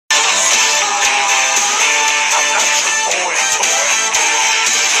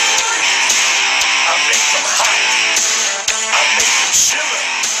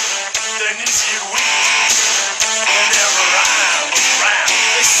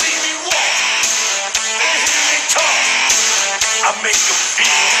make them feel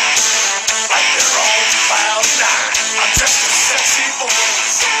like they're on cloud nine. I'm just a sexy boy.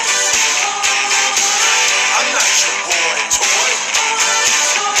 I'm not your boy toy.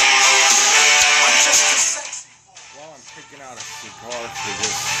 I'm just a sexy boy. While I'm picking out a cigar for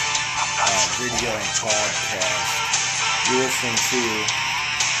this video and podcast, you're listening to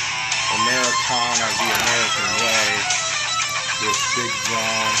Americana, The American Way, with Big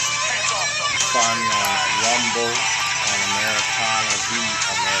John. You find me on Rumble, on Americana, The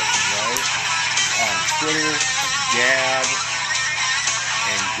American Way, on Twitter, Gab,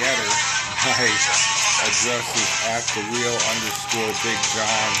 and Getter. My address is @TheReal_Big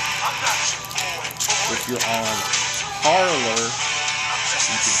John. If you're on Parler,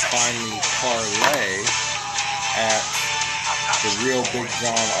 you can find me Parlay at The Real Big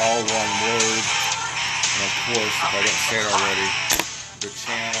John, all one word. And of course, if I didn't say it already, the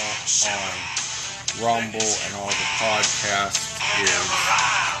channel on Rumble and all the podcasts is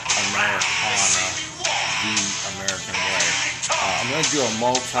Americana, The American Way. I'm going to do a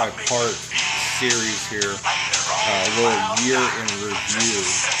multi-part series here, a little year in review.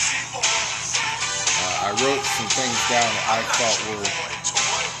 I wrote some things down that I thought were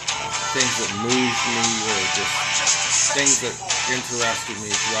things that moved me, or just things that interested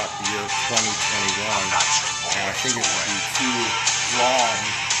me throughout the year of 2021. And I think it would be too long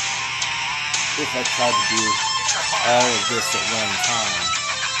if I tried to do all of this at one time.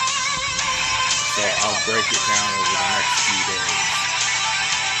 So I'll break it down over the next few days.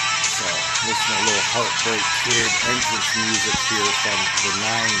 So listen to a little Heartbreak Kid entrance music here from the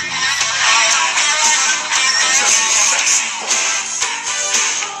 90s.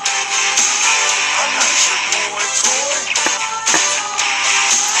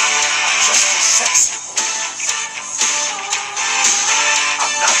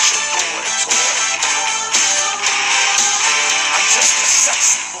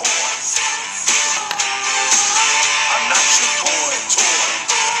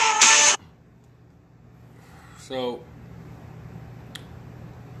 So,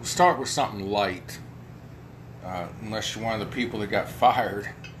 we'll start with something light. Unless you're one of the people that got fired,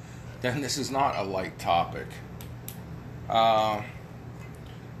 then this is not a light topic. But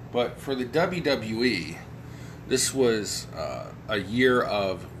for the WWE, this was a year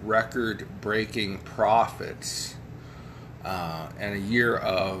of record-breaking profits, and a year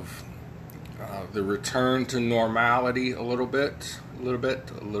of the return to normality a little bit.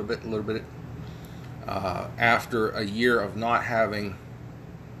 After a year of not having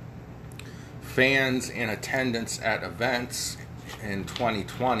fans in attendance at events in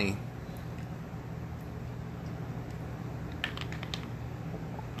 2020,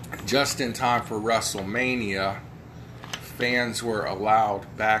 just in time for WrestleMania, fans were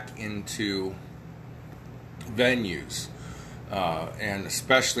allowed back into venues, and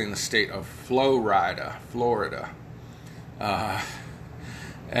especially in the state of Florida.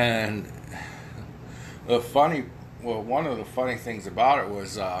 And one of the funny things about it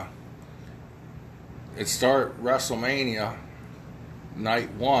was it started WrestleMania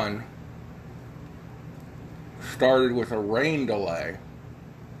night one, started with a rain delay.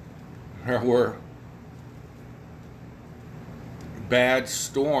 There were bad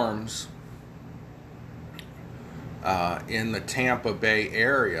storms in the Tampa Bay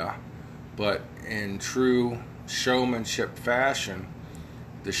area, but in true showmanship fashion,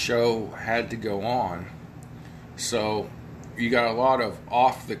 the show had to go on. So you got a lot of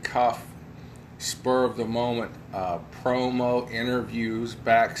off-the-cuff, spur-of-the-moment promo interviews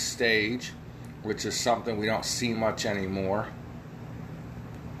backstage, which is something we don't see much anymore.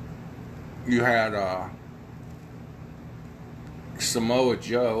 You had Samoa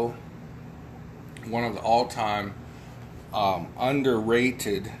Joe, one of the all-time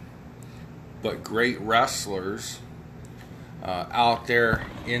underrated but great wrestlers, out there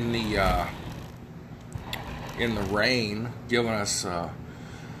in the rain, giving us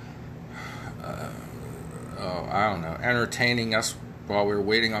entertaining us while we were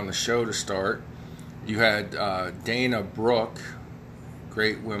waiting on the show to start. You had Dana Brooke,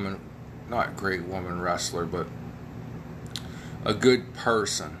 not great woman wrestler, but a good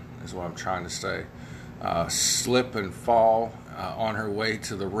person is what I'm trying to say. Slip and fall on her way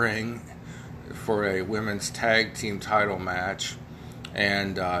to the ring for a women's tag team title match,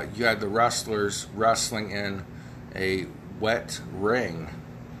 and you had the wrestlers wrestling in a wet ring.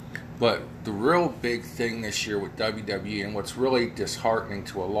 But the real big thing this year with WWE, and what's really disheartening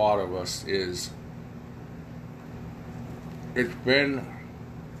to a lot of us, is it's been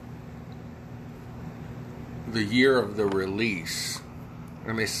the year of the release.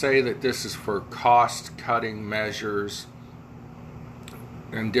 And they say that this is for cost-cutting measures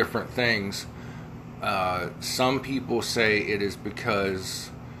and different things. Some people say it is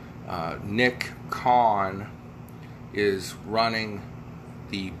because Nick Khan is running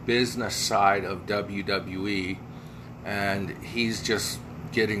the business side of WWE, and he's just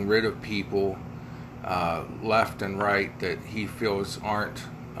getting rid of people left and right that he feels aren't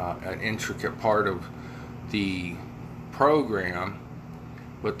an intricate part of the program.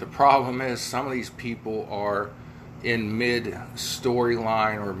 But the problem is some of these people are in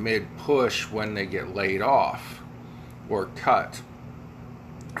mid-storyline or mid-push when they get laid off or cut.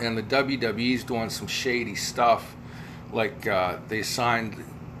 And the WWE's doing some shady stuff, like they signed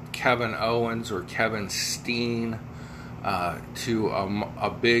Kevin Owens or Kevin Steen to a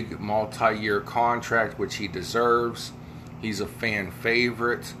big multi-year contract, which he deserves. He's a fan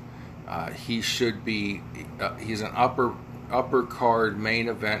favorite. He should be. He's an upper card main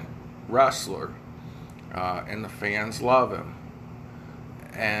event wrestler, and the fans love him.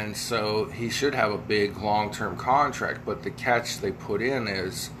 And so he should have a big long-term contract. But the catch they put in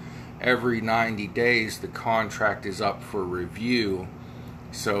is every 90 days the contract is up for review.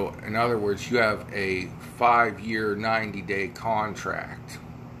 So in other words, you have a 5-year, 90-day contract.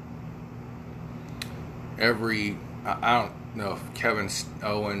 I don't know if Kevin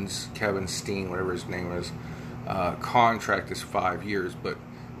Owens, Kevin Steen, whatever his name is, contract is 5 years, but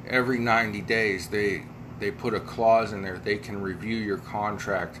every 90 days they put a clause in there. They can review your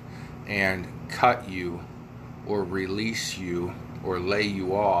contract and cut you or release you or lay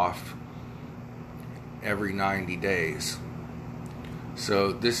you off every 90 days.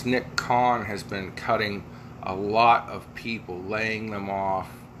 So this Nick Khan has been cutting a lot of people, laying them off,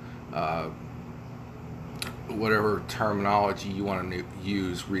 whatever terminology you want to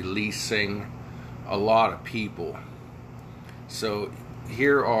use, releasing a lot of people. So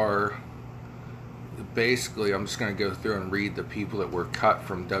here are, basically, I'm just going to go through and read the people that were cut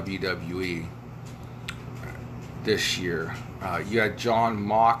from WWE this year. You had Jon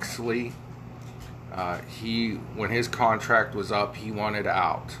Moxley. When his contract was up, he wanted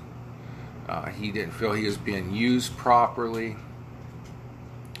out. He didn't feel he was being used properly.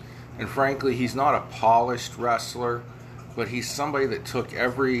 And frankly, he's not a polished wrestler, but he's somebody that took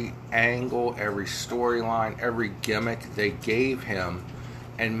every angle, every storyline, every gimmick they gave him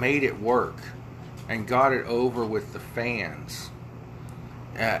and made it work and got it over with the fans.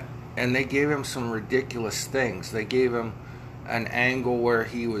 And they gave him some ridiculous things. They gave him an angle where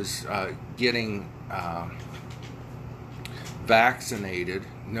he was getting vaccinated,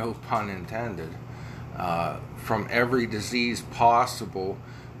 no pun intended, from every disease possible,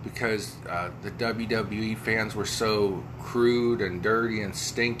 because the WWE fans were so crude and dirty and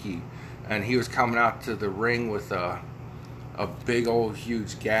stinky. And he was coming out to the ring with a big old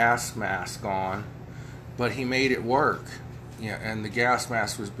huge gas mask on, but he made it work. Yeah, and the gas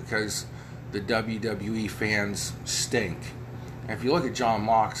mask was because the WWE fans stink. And if you look at Jon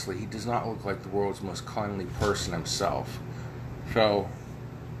Moxley, he does not look like the world's most cleanly person himself. So,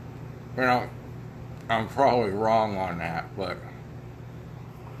 I'm probably wrong on that, but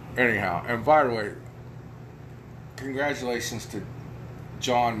anyhow. And by the way, congratulations to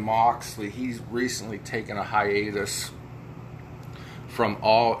Jon Moxley. He's recently taken a hiatus from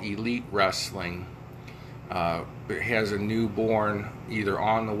All Elite Wrestling. He has a newborn either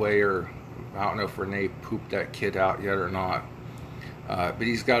on the way, or I don't know if Renee pooped that kid out yet or not. But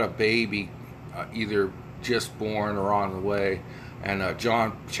he's got a baby either just born or on the way. And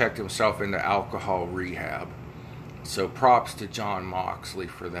John checked himself into alcohol rehab. So props to Jon Moxley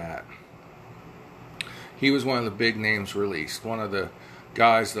for that. He was one of the big names released. One of the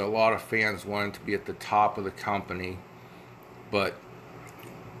guys that a lot of fans wanted to be at the top of the company. But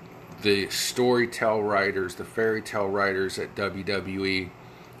the storytell writers, the fairy tale writers at WWE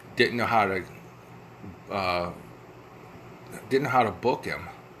didn't know how to book him.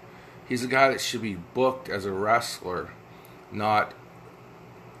 He's a guy that should be booked as a wrestler, not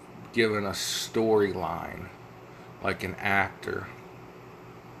given a storyline like an actor.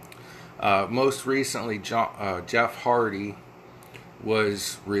 Most recently, Jeff Hardy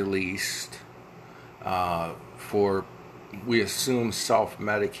was released for, we assume,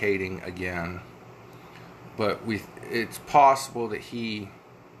 self-medicating again. But it's possible that he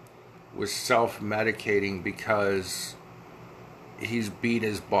was self-medicating because he's beat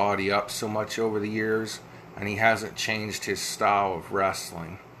his body up so much over the years, and he hasn't changed his style of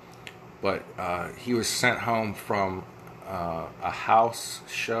wrestling. But he was sent home from a house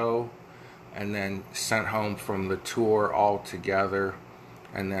show, and then sent home from the tour altogether,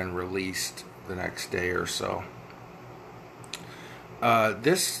 and then released the next day or so.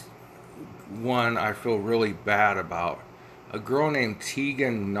 This one I feel really bad about. a girl named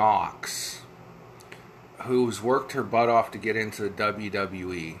Tegan Knox, who's worked her butt off to get into the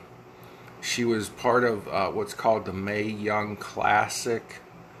WWE. She was part of what's called the Mae Young Classic,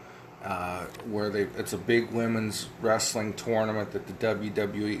 where it's a big women's wrestling tournament that the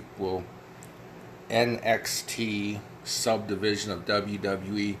WWE will, NXT subdivision of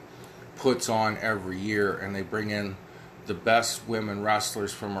WWE, puts on every year, and they bring in the best women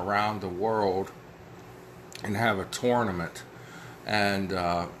wrestlers from around the world and have a tournament. And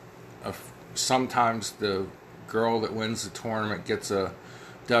sometimes the girl that wins the tournament gets a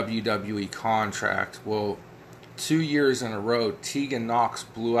WWE contract. Well, 2 years in a row, Tegan Knox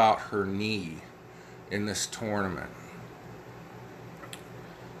blew out her knee in this tournament.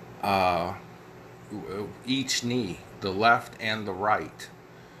 Each knee, the left and the right.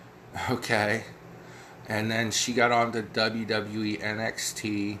 Okay. And then she got on to WWE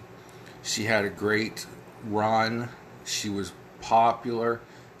NXT. She had a great run. She was popular.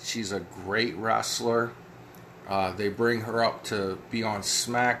 She's a great wrestler. They bring her up to be on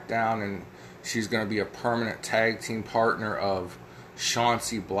SmackDown, and she's going to be a permanent tag team partner of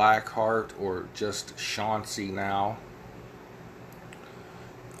Chauncey Blackheart, or just Chauncey now.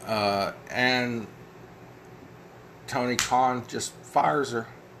 And Tony Khan just fires her.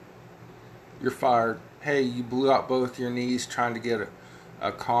 You're fired. Hey, you blew out both your knees trying to get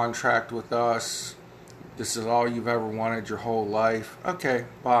a contract with us. This is all you've ever wanted your whole life. Okay,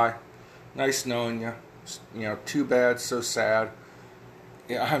 bye. Nice knowing you. You know, too bad, so sad.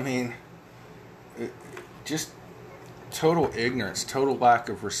 Yeah, I mean, just total ignorance, total lack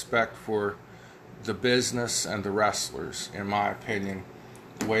of respect for the business and the wrestlers, in my opinion.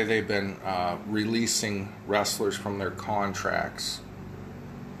 The way they've been releasing wrestlers from their contracts.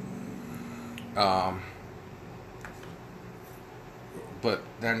 But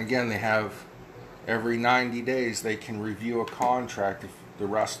then again, they have every 90 days they can review a contract if the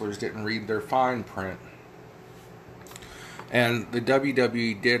wrestlers didn't read their fine print. And the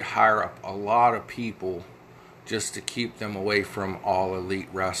WWE did hire up a lot of people just to keep them away from All Elite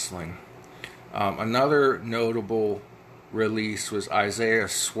Wrestling. Another notable release was Isaiah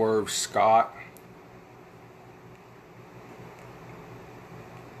Swerve Scott.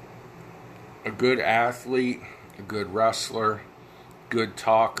 A good athlete, a good wrestler, good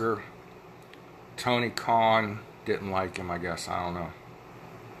talker. Tony Khan didn't like him, I guess. I don't know.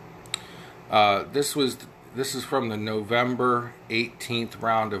 This is from the November 18th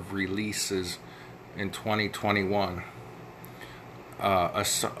round of releases in 2021.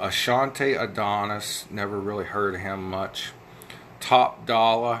 Ashante Adonis, never really heard of him much. Top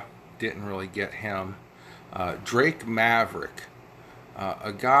Dollar, didn't really get him. Drake Maverick,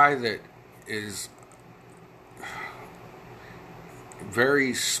 a guy that is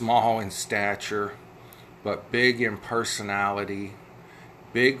very small in stature, but big in personality,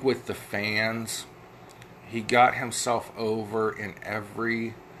 big with the fans. He got himself over in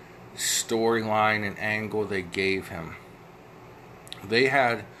every storyline and angle they gave him. They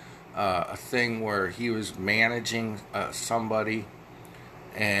had a thing where he was managing somebody,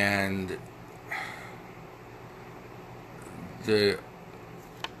 and I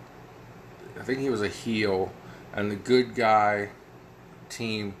think he was a heel, and the good guy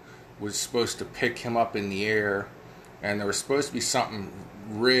team was supposed to pick him up in the air, and there was supposed to be something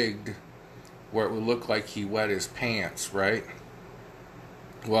rigged where it would look like he wet his pants, right?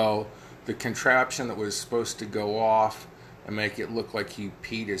 Well, the contraption that was supposed to go off and make it look like he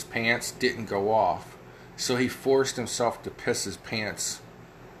peed his pants didn't go off. So he forced himself to piss his pants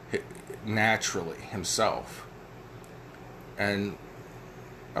naturally himself. And,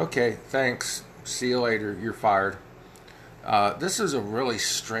 okay, thanks. See you later. You're fired. This is a really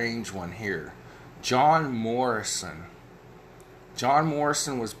strange one here. John Morrison. John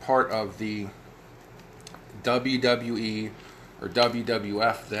Morrison was part of the WWE, or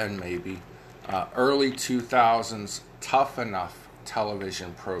WWF then maybe, early 2000s Tough Enough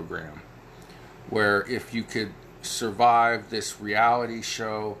television program, where if you could survive this reality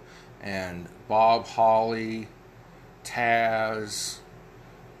show and Bob Holly, Taz,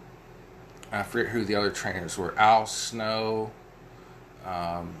 I forget who the other trainers were, Al Snow,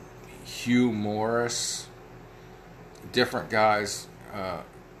 Hugh Morris, different guys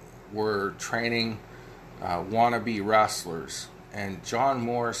were training wannabe wrestlers. And John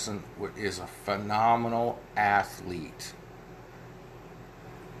Morrison is a phenomenal athlete.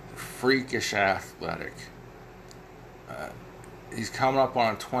 Freakish athletic. He's coming up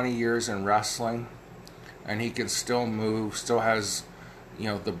on 20 years in wrestling, and he can still move, still has, you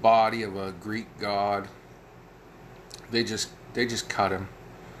know, the body of a Greek god. They just cut him.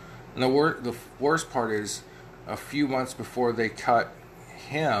 And the worst part is, a few months before they cut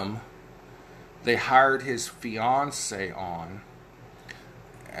him, they hired his fiance on,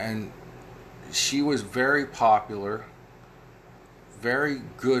 and she was very popular, very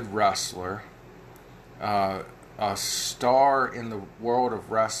good wrestler, a star in the world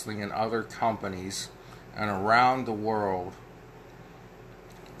of wrestling and other companies and around the world.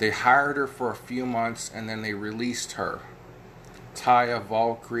 They hired her for a few months and then they released her. Taya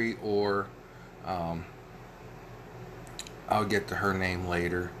Valkyrie, or I'll get to her name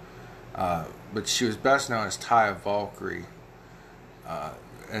later, but she was best known as Taya Valkyrie.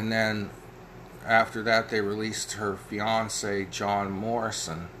 And then after that they released her fiance, John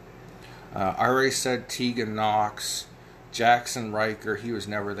Morrison. I already said Tegan Knox, Jackson Riker, he was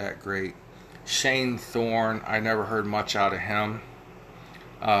never that great. Shane Thorne, I never heard much out of him.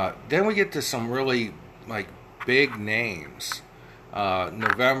 Then we get to some really big names.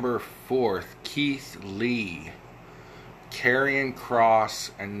 November 4th, Keith Lee, Karrion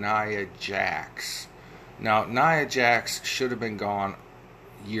Kross, and Nia Jax. Now, Nia Jax should have been gone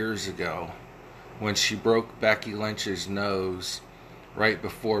years ago when she broke Becky Lynch's nose right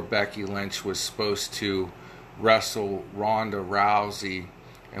before Becky Lynch was supposed to wrestle Ronda Rousey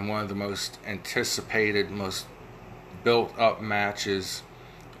in one of the most anticipated, most built-up matches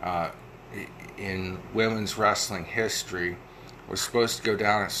in women's wrestling history. Was supposed to go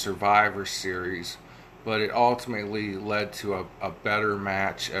down at Survivor Series, but it ultimately led to a better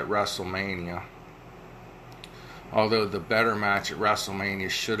match at WrestleMania. Although the better match at WrestleMania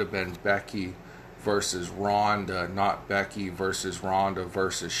should have been Becky versus Ronda, not Becky versus Ronda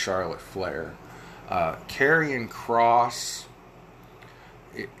versus Charlotte Flair. Karrion Kross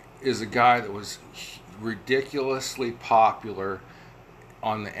is a guy that was ridiculously popular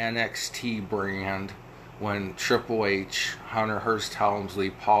on the NXT brand when Triple H, Hunter Hearst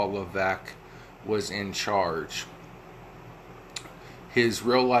Helmsley, Paul Levesque was in charge. His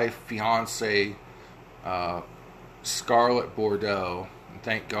real-life fiancée, Scarlett Bordeaux, and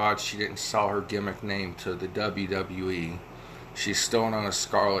thank God she didn't sell her gimmick name to the WWE. She's still known as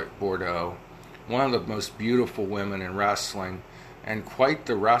Scarlett Bordeaux, one of the most beautiful women in wrestling, and quite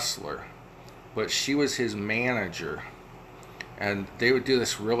the wrestler. But she was his manager, and they would do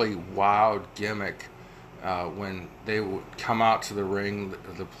this really wild gimmick. When they would come out to the ring,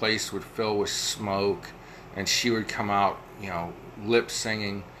 the place would fill with smoke, and she would come out, lip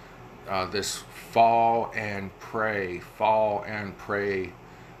singing this fall and pray kind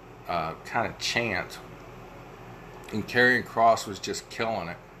of chant. And Karrion Kross was just killing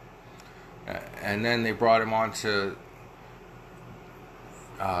it. And then they brought him onto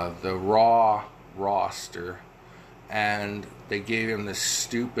the Raw roster, and they gave him this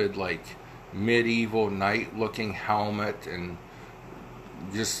stupid, medieval knight looking helmet and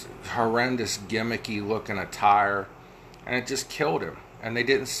just horrendous gimmicky looking attire, and it just killed him. And they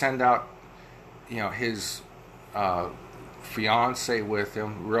didn't send out his fiance with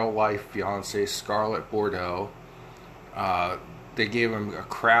him, real life fiance Scarlett Bordeaux. They gave him a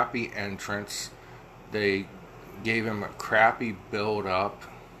crappy entrance, they gave him a crappy build up,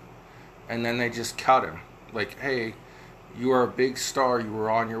 and then they just cut him. Hey, you are a big star, you were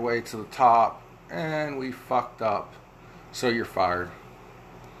on your way to the top, and we fucked up, so you're fired.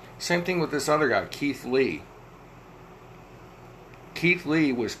 Same thing with this other guy, Keith Lee. Keith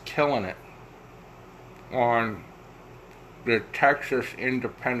Lee was killing it on the Texas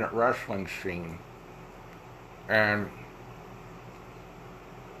independent wrestling scene, and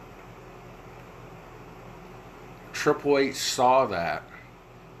Triple H saw that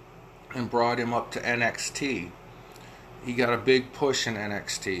and brought him up to NXT. He got a big push in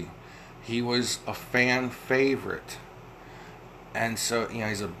NXT. He was a fan favorite. And so,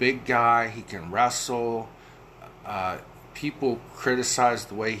 he's a big guy. He can wrestle. People criticize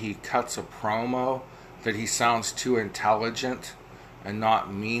the way he cuts a promo, that he sounds too intelligent and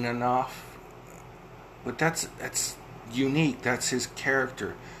not mean enough. But that's unique. That's his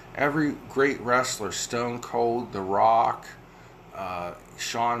character. Every great wrestler, Stone Cold, The Rock,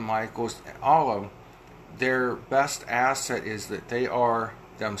 Shawn Michaels, all of them, their best asset is that they are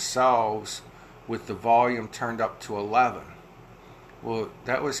themselves with the volume turned up to 11. Well,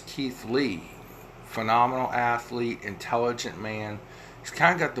 that was Keith Lee. Phenomenal athlete, intelligent man. He's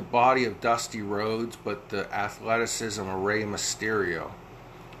kind of got the body of Dusty Rhodes, but the athleticism of Rey Mysterio.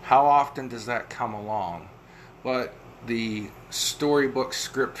 How often does that come along? But the storybook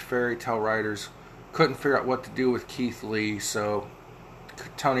script fairy tale writers couldn't figure out what to do with Keith Lee, so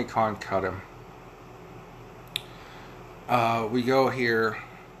Tony Khan cut him. We go here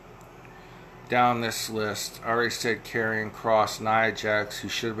down this list. I already said Karrion Kross, Nia Jax, who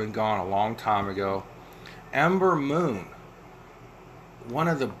should have been gone a long time ago. Ember Moon, one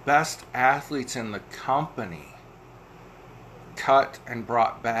of the best athletes in the company, cut and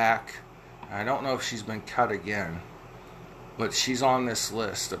brought back. I don't know if she's been cut again, but she's on this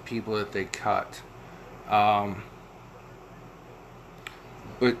list of people that they cut. But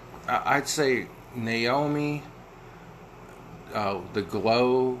I'd say Naomi, the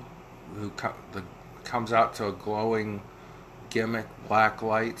glow, who comes out to a glowing gimmick, black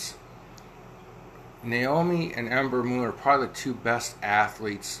lights. Naomi and Ember Moon are probably the two best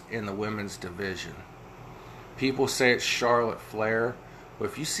athletes in the women's division. People say it's Charlotte Flair, but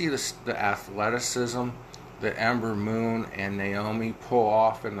if you see the athleticism that Ember Moon and Naomi pull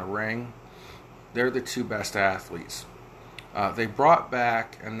off in the ring, they're the two best athletes. They brought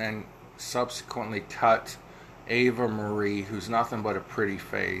back and then subsequently cut Ava Marie, who's nothing but a pretty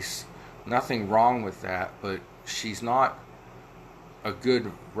face. Nothing wrong with that, but she's not a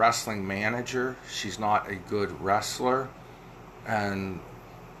good wrestling manager. She's not a good wrestler. And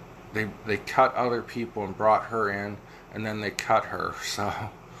they cut other people and brought her in, and then they cut her. So,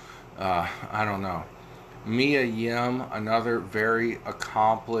 I don't know. Mia Yim, another very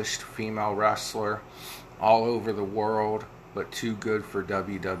accomplished female wrestler, all over the world, but too good for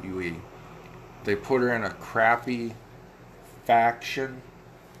WWE. They put her in a crappy faction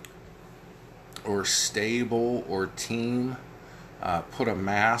or stable or team, put a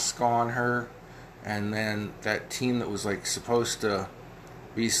mask on her, and then that team that was like supposed to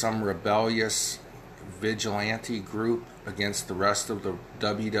be some rebellious vigilante group against the rest of the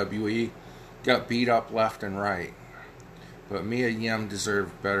WWE got beat up left and right. But Mia Yim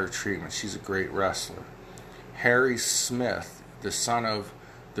deserved better treatment. She's a great wrestler. Harry Smith, the son of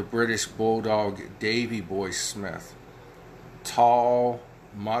the British Bulldog Davy Boy Smith, tall,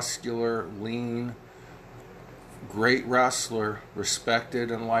 muscular, lean, great wrestler,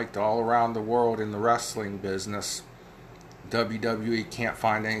 respected and liked all around the world in the wrestling business. WWE can't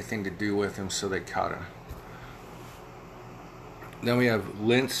find anything to do with him, so they cut him. Then we have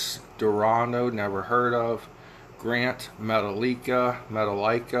Lince Dorado, never heard of. Grant Metalica,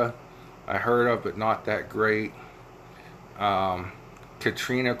 I heard of, but not that great.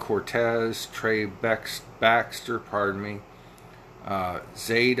 Katrina Cortez, Trey Baxter,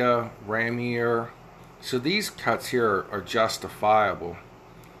 Zeta Ramier. So these cuts here are justifiable.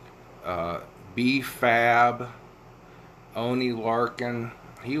 B-Fab, Oni Larkin,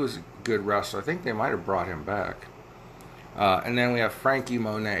 he was a good wrestler. I think they might have brought him back. And then we have Frankie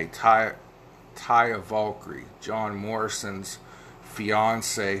Monet, Taya Valkyrie, John Morrison's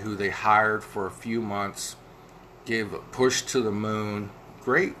fiance, who they hired for a few months, gave a push to the moon.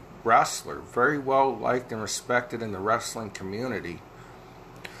 Great wrestler, very well liked and respected in the wrestling community.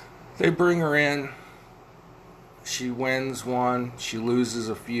 They bring her in, she wins one, she loses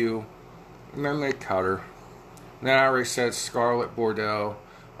a few, and then they cut her. And then I already said Scarlett Bordeaux,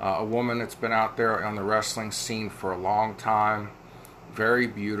 a woman that's been out there on the wrestling scene for a long time, very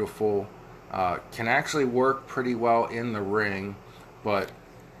beautiful, can actually work pretty well in the ring, but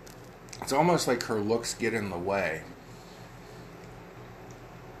it's almost like her looks get in the way.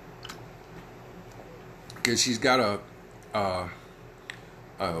 Because she's got a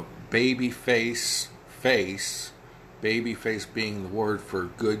baby face, baby face being the word for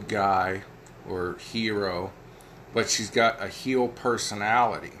good guy or hero, but she's got a heel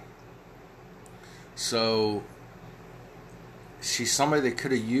personality. So she's somebody they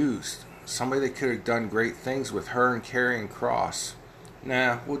could have used, somebody they could have done great things with, her and Karrion Kross.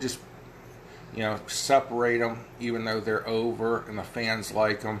 Nah, we'll just, separate them, even though they're over and the fans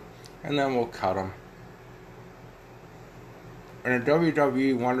like them, and then we'll cut them. And the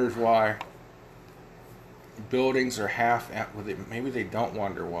WWE wonders why buildings are half empty. Maybe they don't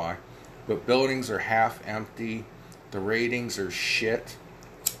wonder why, but buildings are half empty. The ratings are shit.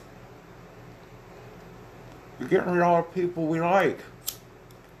 We're getting rid of all the people we like.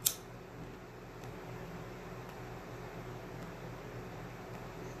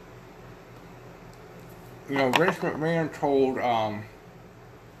 Vince McMahon told, I'll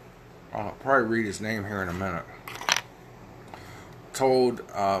probably read his name here in a minute, told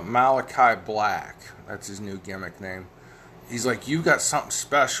Malachi Black, that's his new gimmick name, he's like, you got something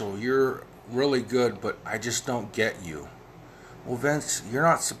special, you're really good, but I just don't get you. Well, Vince, you're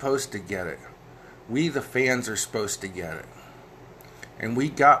not supposed to get it. We, the fans, are supposed to get it. And we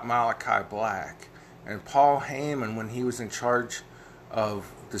got Malachi Black. And Paul Heyman, when he was in charge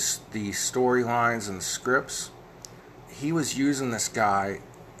of the storylines and the scripts, he was using this guy,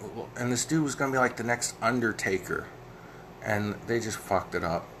 and this dude was going to be like the next Undertaker. And they just fucked it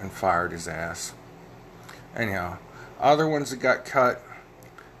up and fired his ass. Anyhow, other ones that got cut,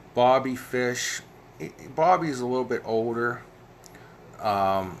 Bobby Fish, Bobby's a little bit older,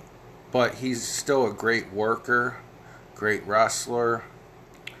 but he's still a great worker, great wrestler.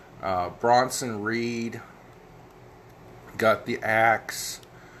 Bronson Reed got the axe.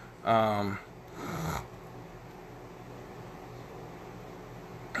 Hang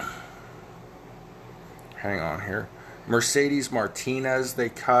on here. Mercedes Martinez they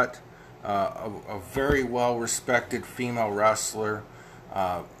cut. A very well respected female wrestler.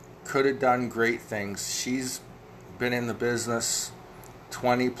 Could have done great things. She's been in the business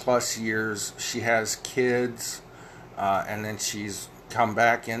 20 plus years. She has kids, and then she's come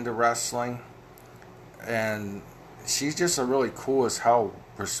back into wrestling, and she's just a really cool as hell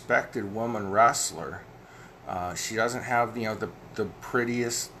respected woman wrestler. She doesn't have the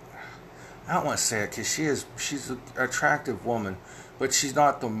prettiest, I don't want to say it because she's an attractive woman, but she's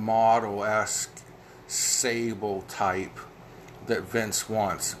not the model-esque Sable type that Vince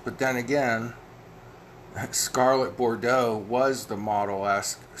wants. But then again, Scarlett Bordeaux was the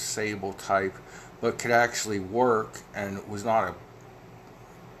model-esque Sable type, but could actually work and was not a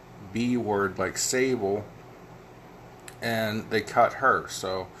B word like Sable, and they cut her.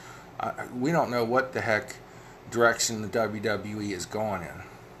 So we don't know what the heck direction the WWE is going in.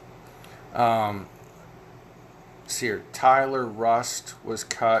 See here, Tyler Rust was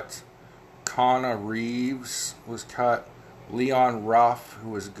cut. Connor Reeves was cut. Leon Ruff, who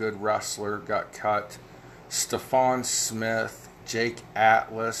was a good wrestler, got cut. Stephon Smith, Jake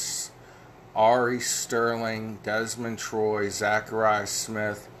Atlas, Ari Sterling, Desmond Troy, Zachariah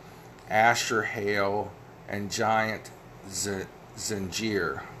Smith, Asher Hale, and Giant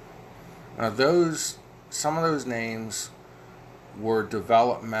Zingier. Now some of those names were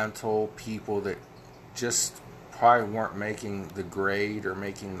developmental people that just probably weren't making the grade or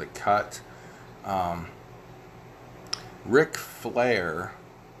making the cut. Ric Flair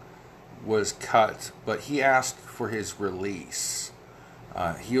was cut, but he asked for his release.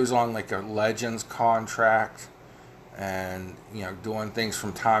 He was on like a Legends contract and doing things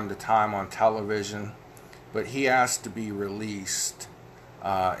from time to time on television, but he asked to be released,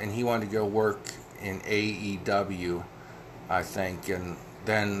 and he wanted to go work in AEW, I think, and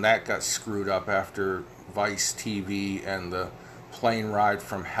then that got screwed up after Vice TV and the Plane Ride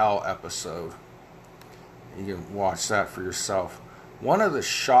from Hell episode. You can watch that for yourself. One of the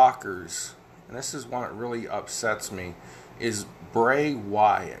shockers, and this is one that really upsets me, is Bray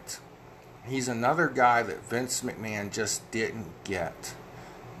Wyatt. He's another guy that Vince McMahon just didn't get.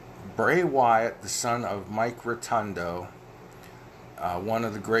 Bray Wyatt, the son of Mike Rotundo, one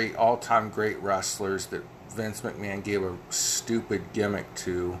of the all-time great wrestlers that Vince McMahon gave a stupid gimmick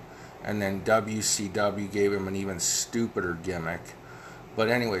to, and then WCW gave him an even stupider gimmick. But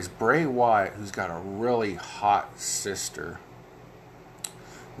anyways, Bray Wyatt, who's got a really hot sister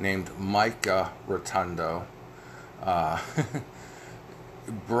named Micah Rotundo,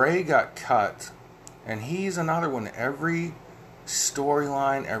 Bray got cut, and he's another one. Every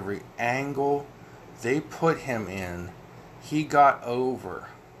storyline, every angle they put him in, he got over.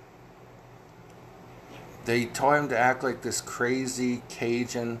 They told him to act like this crazy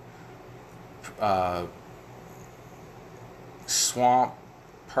Cajun swamp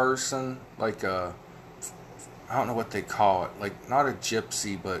person, like I don't know what they call it, like not a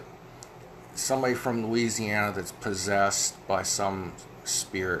gypsy, but somebody from Louisiana that's possessed by some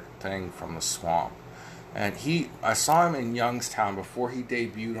spirit thing from the swamp. And I saw him in Youngstown before he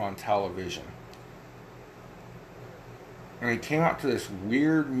debuted on television, and he came out to this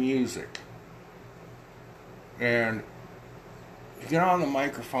weird music, and he got on the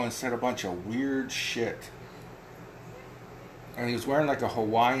microphone and said a bunch of weird shit. And he was wearing like a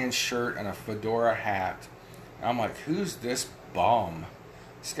Hawaiian shirt and a fedora hat. And I'm like, who's this bum?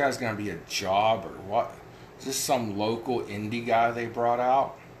 This guy's going to be a jobber. What? Is this some local indie guy they brought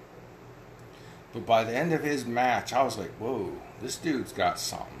out? But by the end of his match, I was like, whoa, this dude's got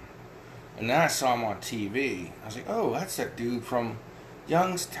something. And then I saw him on TV. I was like, oh, that's that dude from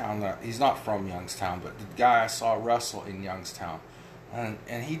Youngstown. He's not from Youngstown, but the guy I saw wrestle in Youngstown.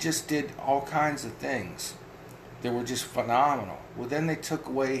 And he just did all kinds of things. They were just phenomenal. Well, then they took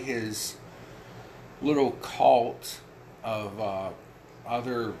away his little cult of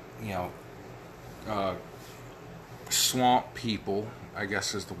other, swamp people, I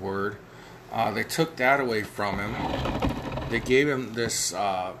guess is the word. They took that away from him. They gave him this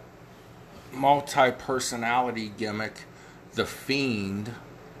multi-personality gimmick, The Fiend,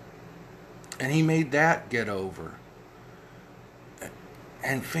 and he made that get over.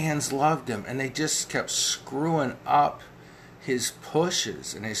 And fans loved him, and they just kept screwing up his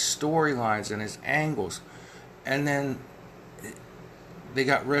pushes and his storylines and his angles. And then they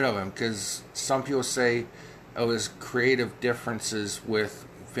got rid of him because some people say it was creative differences with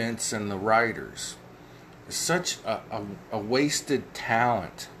Vince and the writers. Such a wasted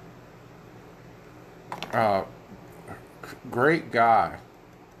talent. Great guy.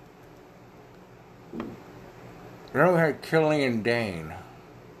 Then we had Killian Dane.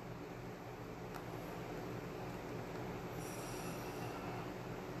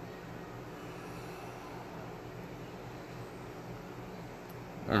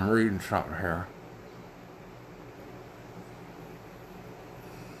 I'm reading something here.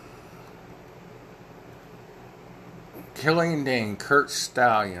 Killian Dane, Kurt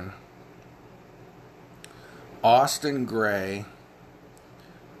Stallion, Austin Gray,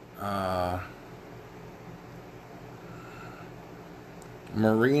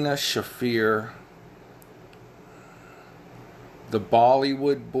 Marina Shafir, the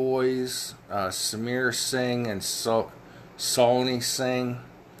Bollywood Boys, Samir Singh and Solni Singh.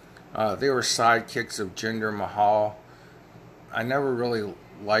 They were sidekicks of Jinder Mahal. I never really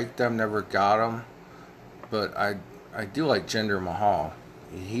liked them, never got them, but I do like Jinder Mahal.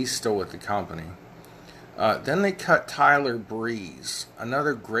 He's still with the company. Then they cut Tyler Breeze,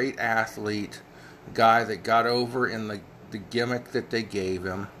 another great athlete, guy that got over in the gimmick that they gave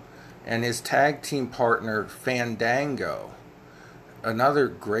him, and his tag team partner Fandango, another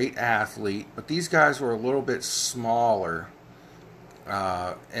great athlete, but these guys were a little bit smaller.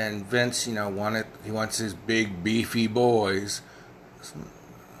 And Vince, he wants his big beefy boys.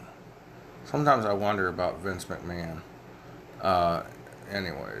 Sometimes I wonder about Vince McMahon.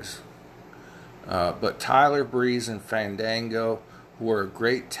 But Tyler Breeze and Fandango were a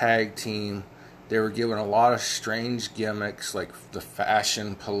great tag team. They were given a lot of strange gimmicks like the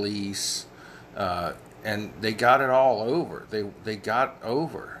Fashion Police, and they got it all over. They got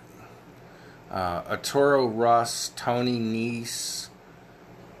over. Arturo Russ, Tony Nese,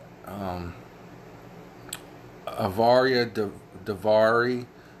 Avaria Davari,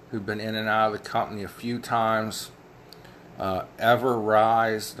 who've been in and out of the company a few times. Ever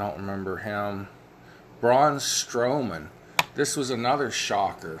Rise, don't remember him. Braun Strowman. This was another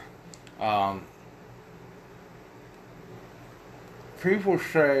shocker. People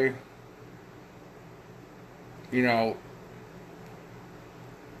say,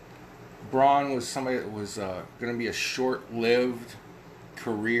 Braun was somebody that was going to be a short-lived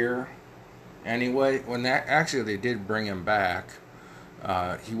career. Anyway, they did bring him back.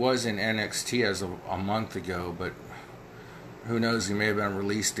 He was in NXT as a month ago, but who knows, he may have been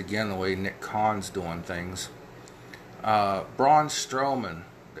released again the way Nick Khan's doing things. Braun Strowman,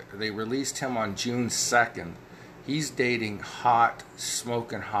 they released him on June 2nd. He's dating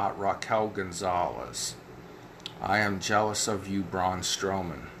smoking hot Raquel Gonzalez. I am jealous of you, Braun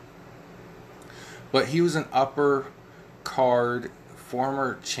Strowman. But he was an upper card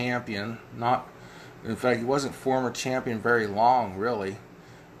former champion. In fact, he wasn't former champion very long, really.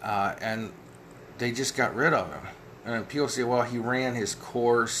 And they just got rid of him. And people say, well, he ran his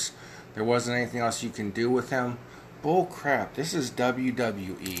course. There wasn't anything else you can do with him. Bull crap. This is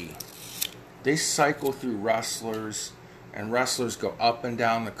WWE. They cycle through wrestlers, and wrestlers go up and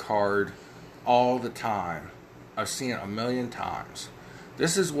down the card all the time. I've seen it a million times.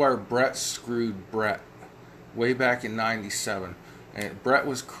 This is where Bret screwed Bret way back in '97. And Bret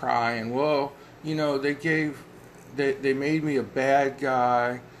was crying, well, they made me a bad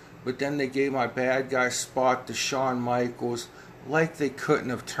guy, but then they gave my bad guy spot to Shawn Michaels, like they couldn't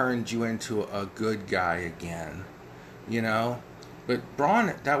have turned you into a good guy again, But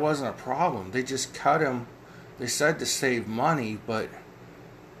Braun, that wasn't a problem. They just cut him. They said to save money, but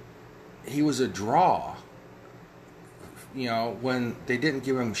he was a draw. When they didn't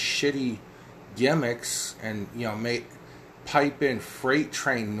give him shitty gimmicks and, pipe in freight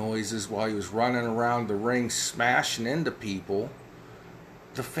train noises while he was running around the ring smashing into people,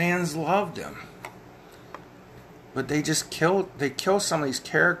 the fans loved him. But they kill some of these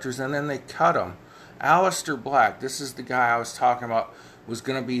characters and then they cut them. Aleister Black, this is the guy I was talking about, was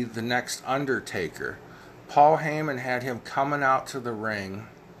going to be the next Undertaker. Paul Heyman had him coming out to the ring.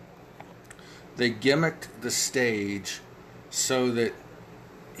 They gimmicked the stage so that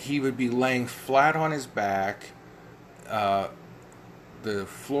he would be laying flat on his back. The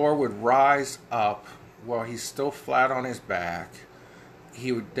floor would rise up while he's still flat on his back.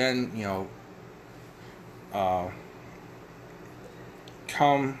 He would then,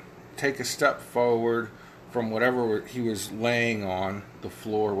 take a step forward from whatever he was laying on, the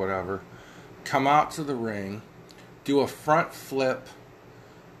floor, whatever, come out to the ring, do a front flip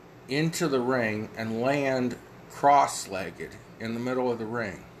into the ring, and land cross-legged in the middle of the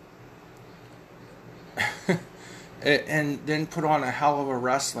ring. and then put on a hell of a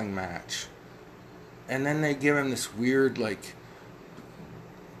wrestling match. And then they give him this weird, like,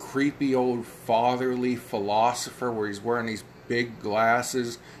 creepy old fatherly philosopher where he's wearing these big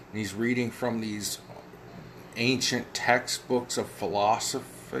glasses and he's reading from these ancient textbooks of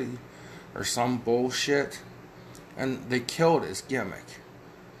philosophy or some bullshit. And they killed his gimmick.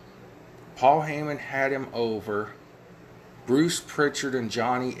 Paul Heyman had him over. Bruce Pritchard and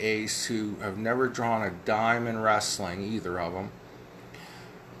Johnny Ace, who have never drawn a dime in wrestling, either of them,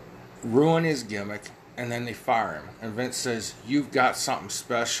 ruin his gimmick, and then they fire him. And Vince says, "You've got something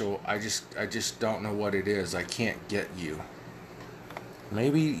special. I just don't know what it is. I can't get you."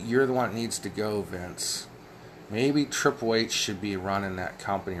 Maybe you're the one that needs to go, Vince. Maybe Triple H should be running that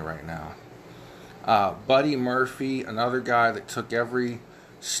company right now. Buddy Murphy, another guy that took every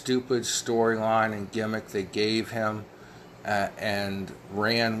stupid storyline and gimmick they gave him and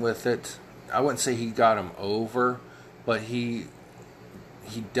ran with it. I wouldn't say he got him over, but he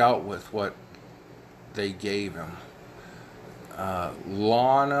dealt with what they gave him.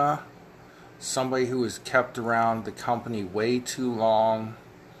 Lana, somebody who was kept around the company way too long.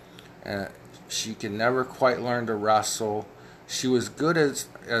 She could never quite learn to wrestle. She was good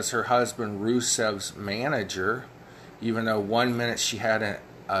as her husband Rusev's manager, even though one minute she had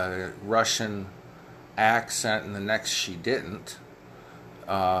a Russian accent and the next she didn't.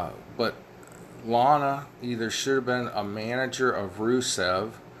 But Lana either should have been a manager of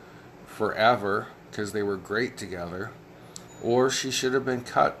Rusev forever because they were great together, or she should have been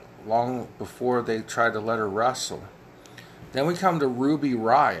cut long before they tried to let her wrestle. Then we come to Ruby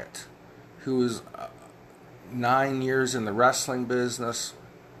Riott, who was 9 years in the wrestling business.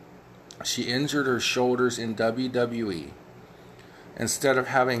 She injured her shoulders in WWE. Instead of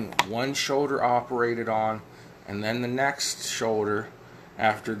having one shoulder operated on and then the next shoulder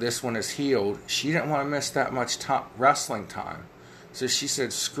after this one is healed, she didn't want to miss that much wrestling time. So she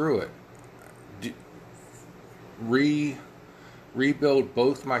said, screw it. Rebuild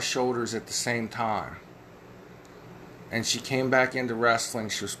both my shoulders at the same time. And she came back into wrestling.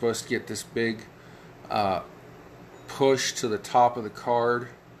 She was supposed to get this big push to the top of the card,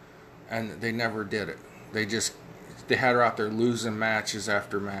 and they never did it. They had her out there losing matches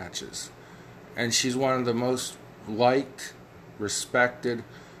after matches. And she's one of the most liked, respected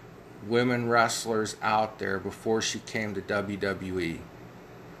women wrestlers out there before she came to WWE.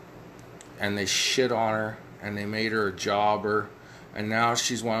 And they shit on her, and they made her a jobber, and now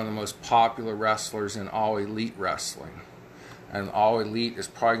she's one of the most popular wrestlers in All Elite Wrestling. And All Elite is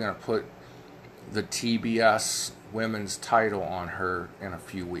probably going to put the TBS women's title on her in a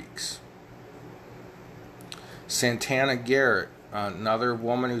few weeks. Santana Garrett, another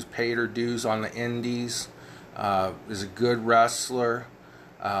woman who's paid her dues on the indies, is a good wrestler.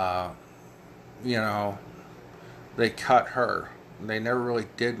 They cut her. They never really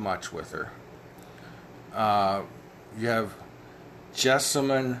did much with her. You have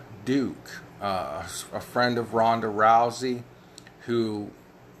Jessamine Duke, a friend of Ronda Rousey, who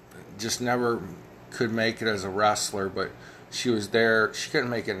just never could make it as a wrestler, but she was there. She couldn't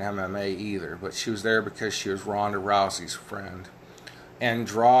make it in MMA either, but she was there because she was Ronda Rousey's friend.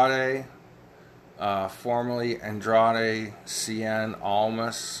 Andrade, formerly Andrade Cien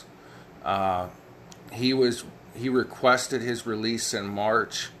Almas, he requested his release in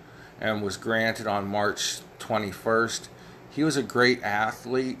March and was granted on March 21st. He was a great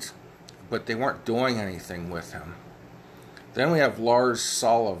athlete, but they weren't doing anything with him. Then we have Lars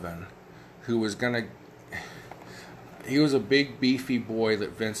Sullivan, who was he was a big beefy boy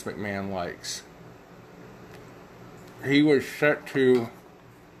that Vince McMahon likes. He was set to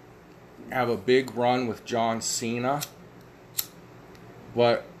have a big run with John Cena,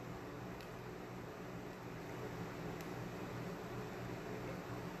 but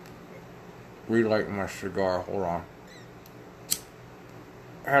relighting my cigar, hold on.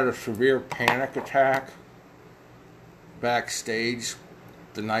 Had a severe panic attack backstage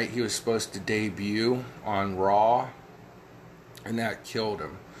the night he was supposed to debut on Raw, and that killed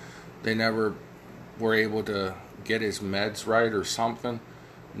him. They never were able to get his meds right or something,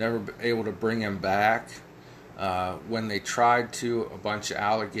 never able to bring him back. When they tried to, a bunch of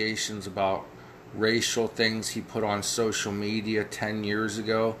allegations about racial things he put on social media 10 years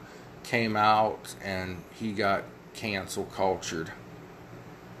ago came out, and he got cancel cultured.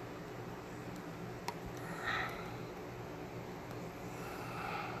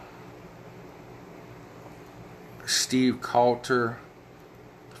 Steve Coulter,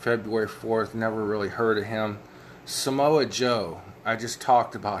 February 4th, never really heard of him. Samoa Joe, I just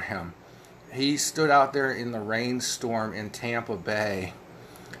talked about him. He stood out there in the rainstorm in Tampa Bay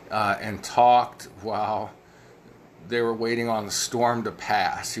and talked while they were waiting on the storm to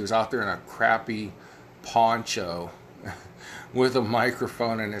pass. He was out there in a crappy poncho with a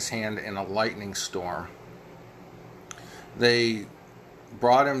microphone in his hand in a lightning storm. They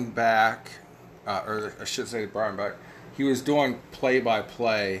brought him back, or I should say they brought him back. He was doing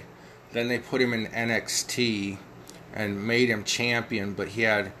play-by-play. Then they put him in NXT and made him champion, but he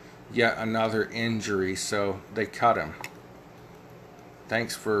had yet another injury, so they cut him.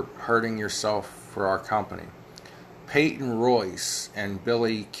 Thanks for hurting yourself for our company. Peyton Royce and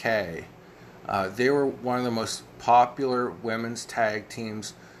Billie Kay. They were one of the most popular women's tag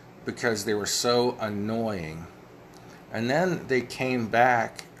teams because they were so annoying. And then they came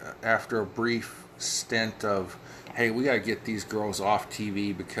back after a brief stint of, hey, we got to get these girls off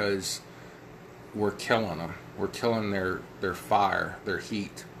TV because we're killing them. We're killing their fire, their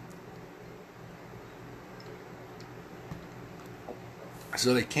heat.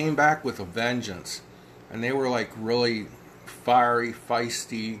 So they came back with a vengeance. And they were like really fiery,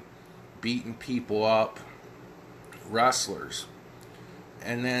 feisty, beating people up wrestlers.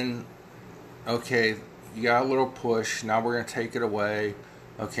 And then, okay, you got a little push. Now we're going to take it away.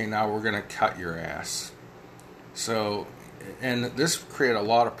 Okay, now we're going to cut your ass. So, and this created a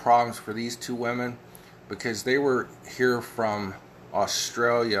lot of problems for these two women because they were here from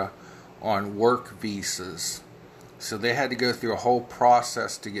Australia on work visas. So they had to go through a whole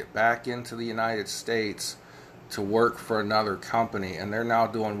process to get back into the United States to work for another company. And they're now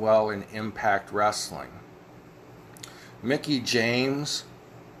doing well in Impact Wrestling. Mickie James,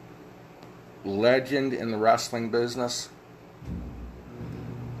 legend in the wrestling business.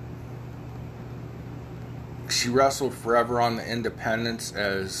 She wrestled forever on the independents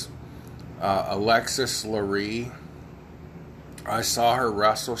as Alexis Lurie. I saw her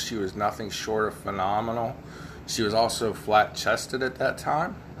wrestle. She was nothing short of phenomenal. She was also flat-chested at that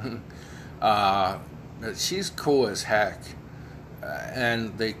time. She's cool as heck.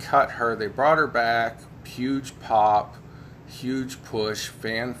 And they cut her. They brought her back. Huge pop. Huge push.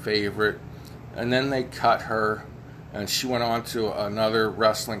 Fan favorite. And then they cut her. And she went on to another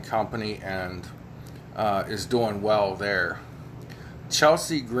wrestling company and is doing well there.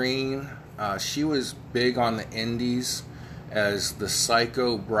 Chelsea Green. She was big on the indies as the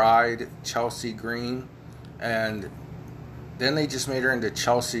Psycho Bride Chelsea Green. And then they just made her into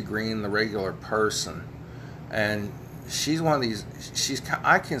Chelsea Green, the regular person. And she's one of these,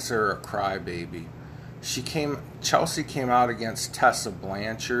 I consider her a crybaby. Chelsea came out against Tessa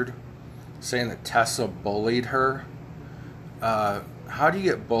Blanchard, saying that Tessa bullied her. How do you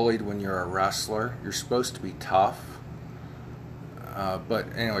get bullied when you're a wrestler? You're supposed to be tough. But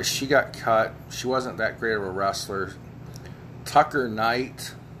anyway, she got cut. She wasn't that great of a wrestler. Tucker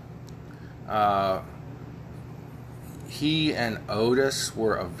Knight, he and Otis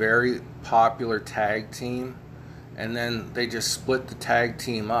were a very popular tag team, and then they just split the tag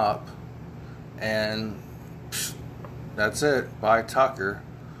team up, and that's it. Bye, Tucker.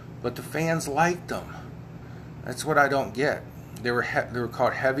 But the fans liked them. That's what I don't get. They were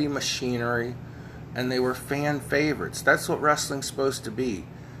called Heavy Machinery, and they were fan favorites. That's what wrestling's supposed to be.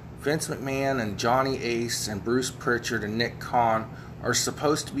 Vince McMahon and Johnny Ace and Bruce Pritchard and Nick Khan are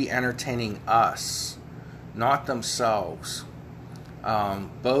supposed to be entertaining us, not themselves.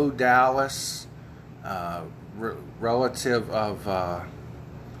 Bo Dallas, relative of, I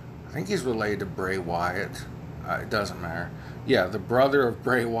think he's related to Bray Wyatt. It doesn't matter. Yeah, the brother of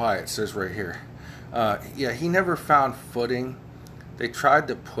Bray Wyatt, says right here. Yeah, he never found footing. They tried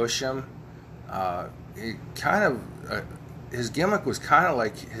to push him. His gimmick was kind of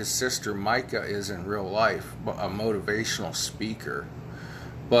like his sister Micah is in real life, a motivational speaker.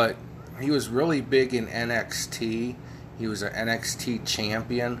 But he was really big in NXT. He was an NXT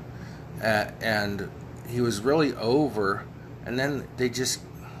champion, and he was really over. And then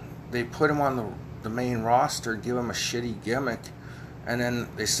they put him on the main roster, give him a shitty gimmick, and then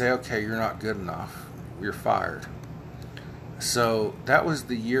they say, okay, you're not good enough. You're fired. So that was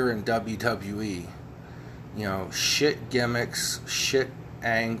the year in WWE. You know, shit gimmicks, shit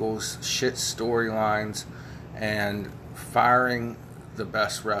angles, shit storylines, and firing the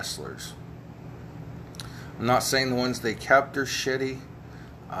best wrestlers. I'm not saying the ones they kept are shitty.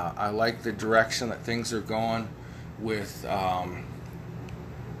 I like the direction that things are going with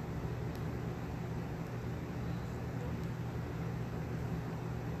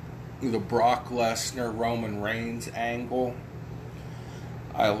the Brock Lesnar, Roman Reigns angle.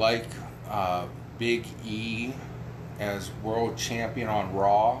 I like Big E as world champion on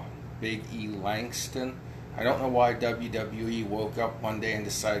Raw. Big E Langston. I don't know why WWE woke up one day and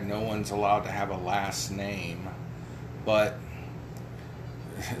decided no one's allowed to have a last name, but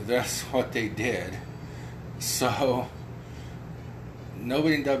that's what they did. So,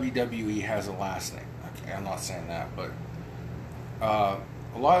 nobody in WWE has a last name. Okay, I'm not saying that, but a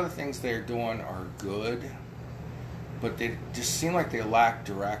lot of the things they're doing are good, but they just seem like they lack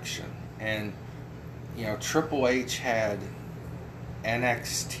direction. And, you know, Triple H had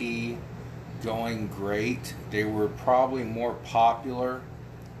NXT going great. They were probably more popular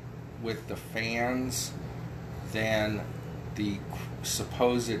with the fans than the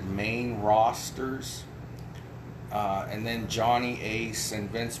supposed main rosters. And then Johnny Ace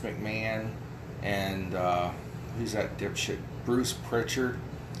and Vince McMahon and who's that dipshit? Bruce Pritchard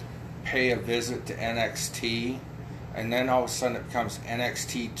pay a visit to NXT, and then all of a sudden it becomes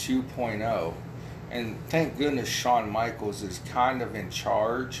NXT 2.0. And thank goodness Shawn Michaels is kind of in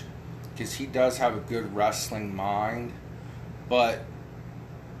charge, because he does have a good wrestling mind, but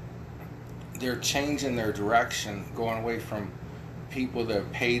they're changing their direction, going away from people that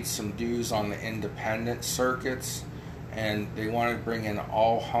have paid some dues on the independent circuits, and they want to bring in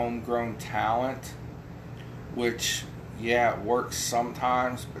all homegrown talent, which, yeah, it works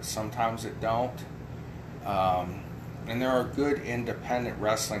sometimes, but sometimes it don't. And there are good independent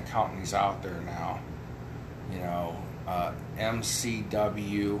wrestling companies out there now. You know,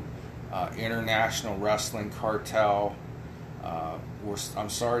 MCW, International Wrestling Cartel. I'm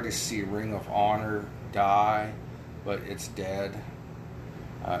sorry to see Ring of Honor die, but it's dead.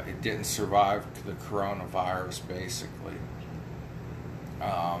 It didn't survive the coronavirus, basically.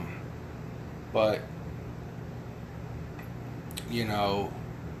 But, you know,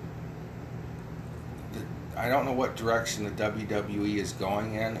 I don't know what direction the WWE is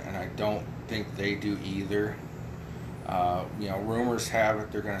going in, and I don't think they do either. You know, rumors have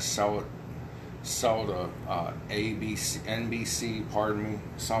it they're going to sell to ABC, NBC, pardon me,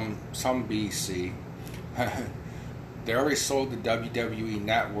 some BC. They already sold the WWE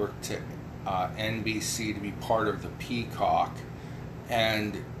Network to NBC to be part of the Peacock,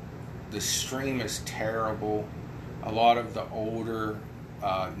 and the stream is terrible. A lot of the older,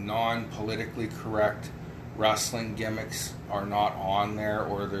 non-politically correct wrestling gimmicks are not on there,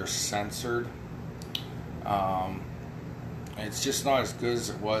 or they're censored. It's just not as good as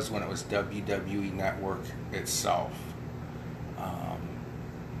it was when it was WWE Network itself.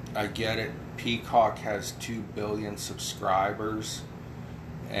 I get it. Peacock has 2 billion subscribers,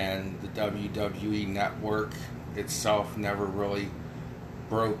 and the WWE Network itself never really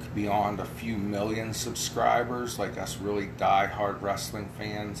broke beyond a few million subscribers, like us really die-hard wrestling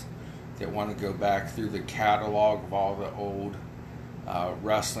fans that want to go back through the catalog of all the old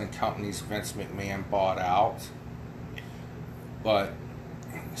wrestling companies Vince McMahon bought out. But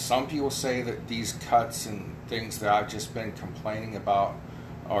some people say that these cuts and things that I've just been complaining about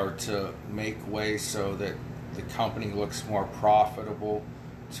are to make way so that the company looks more profitable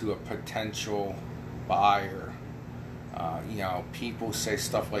to a potential buyer. You know, people say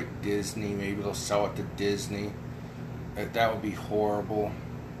stuff like Disney, maybe they'll sell it to Disney. That would be horrible.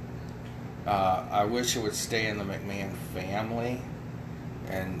 I wish it would stay in the McMahon family.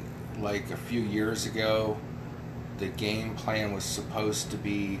 And like a few years ago, the game plan was supposed to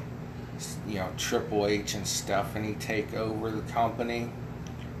be, you know, Triple H and Stephanie take over the company.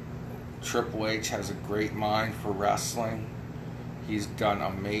 Triple H has a great mind for wrestling. He's done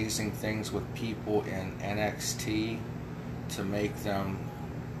amazing things with people in NXT to make them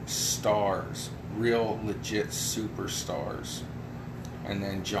stars, real legit superstars. And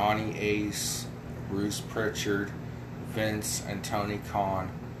then Johnny Ace, Bruce Pritchard, Vince, and Tony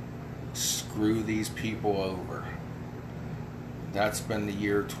Khan screw these people over. That's been the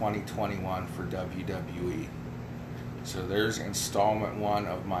year 2021 for WWE. So there's installment 1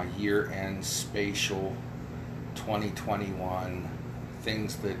 of my year-end spatial 2021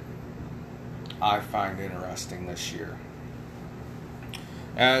 things that I find interesting this year.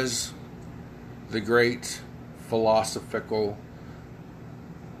 As the great philosophical,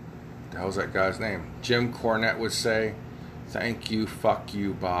 the hell's that guy's name? Jim Cornette would say, thank you, fuck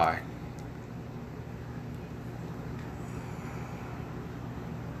you, bye.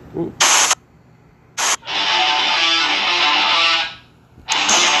 Ooh.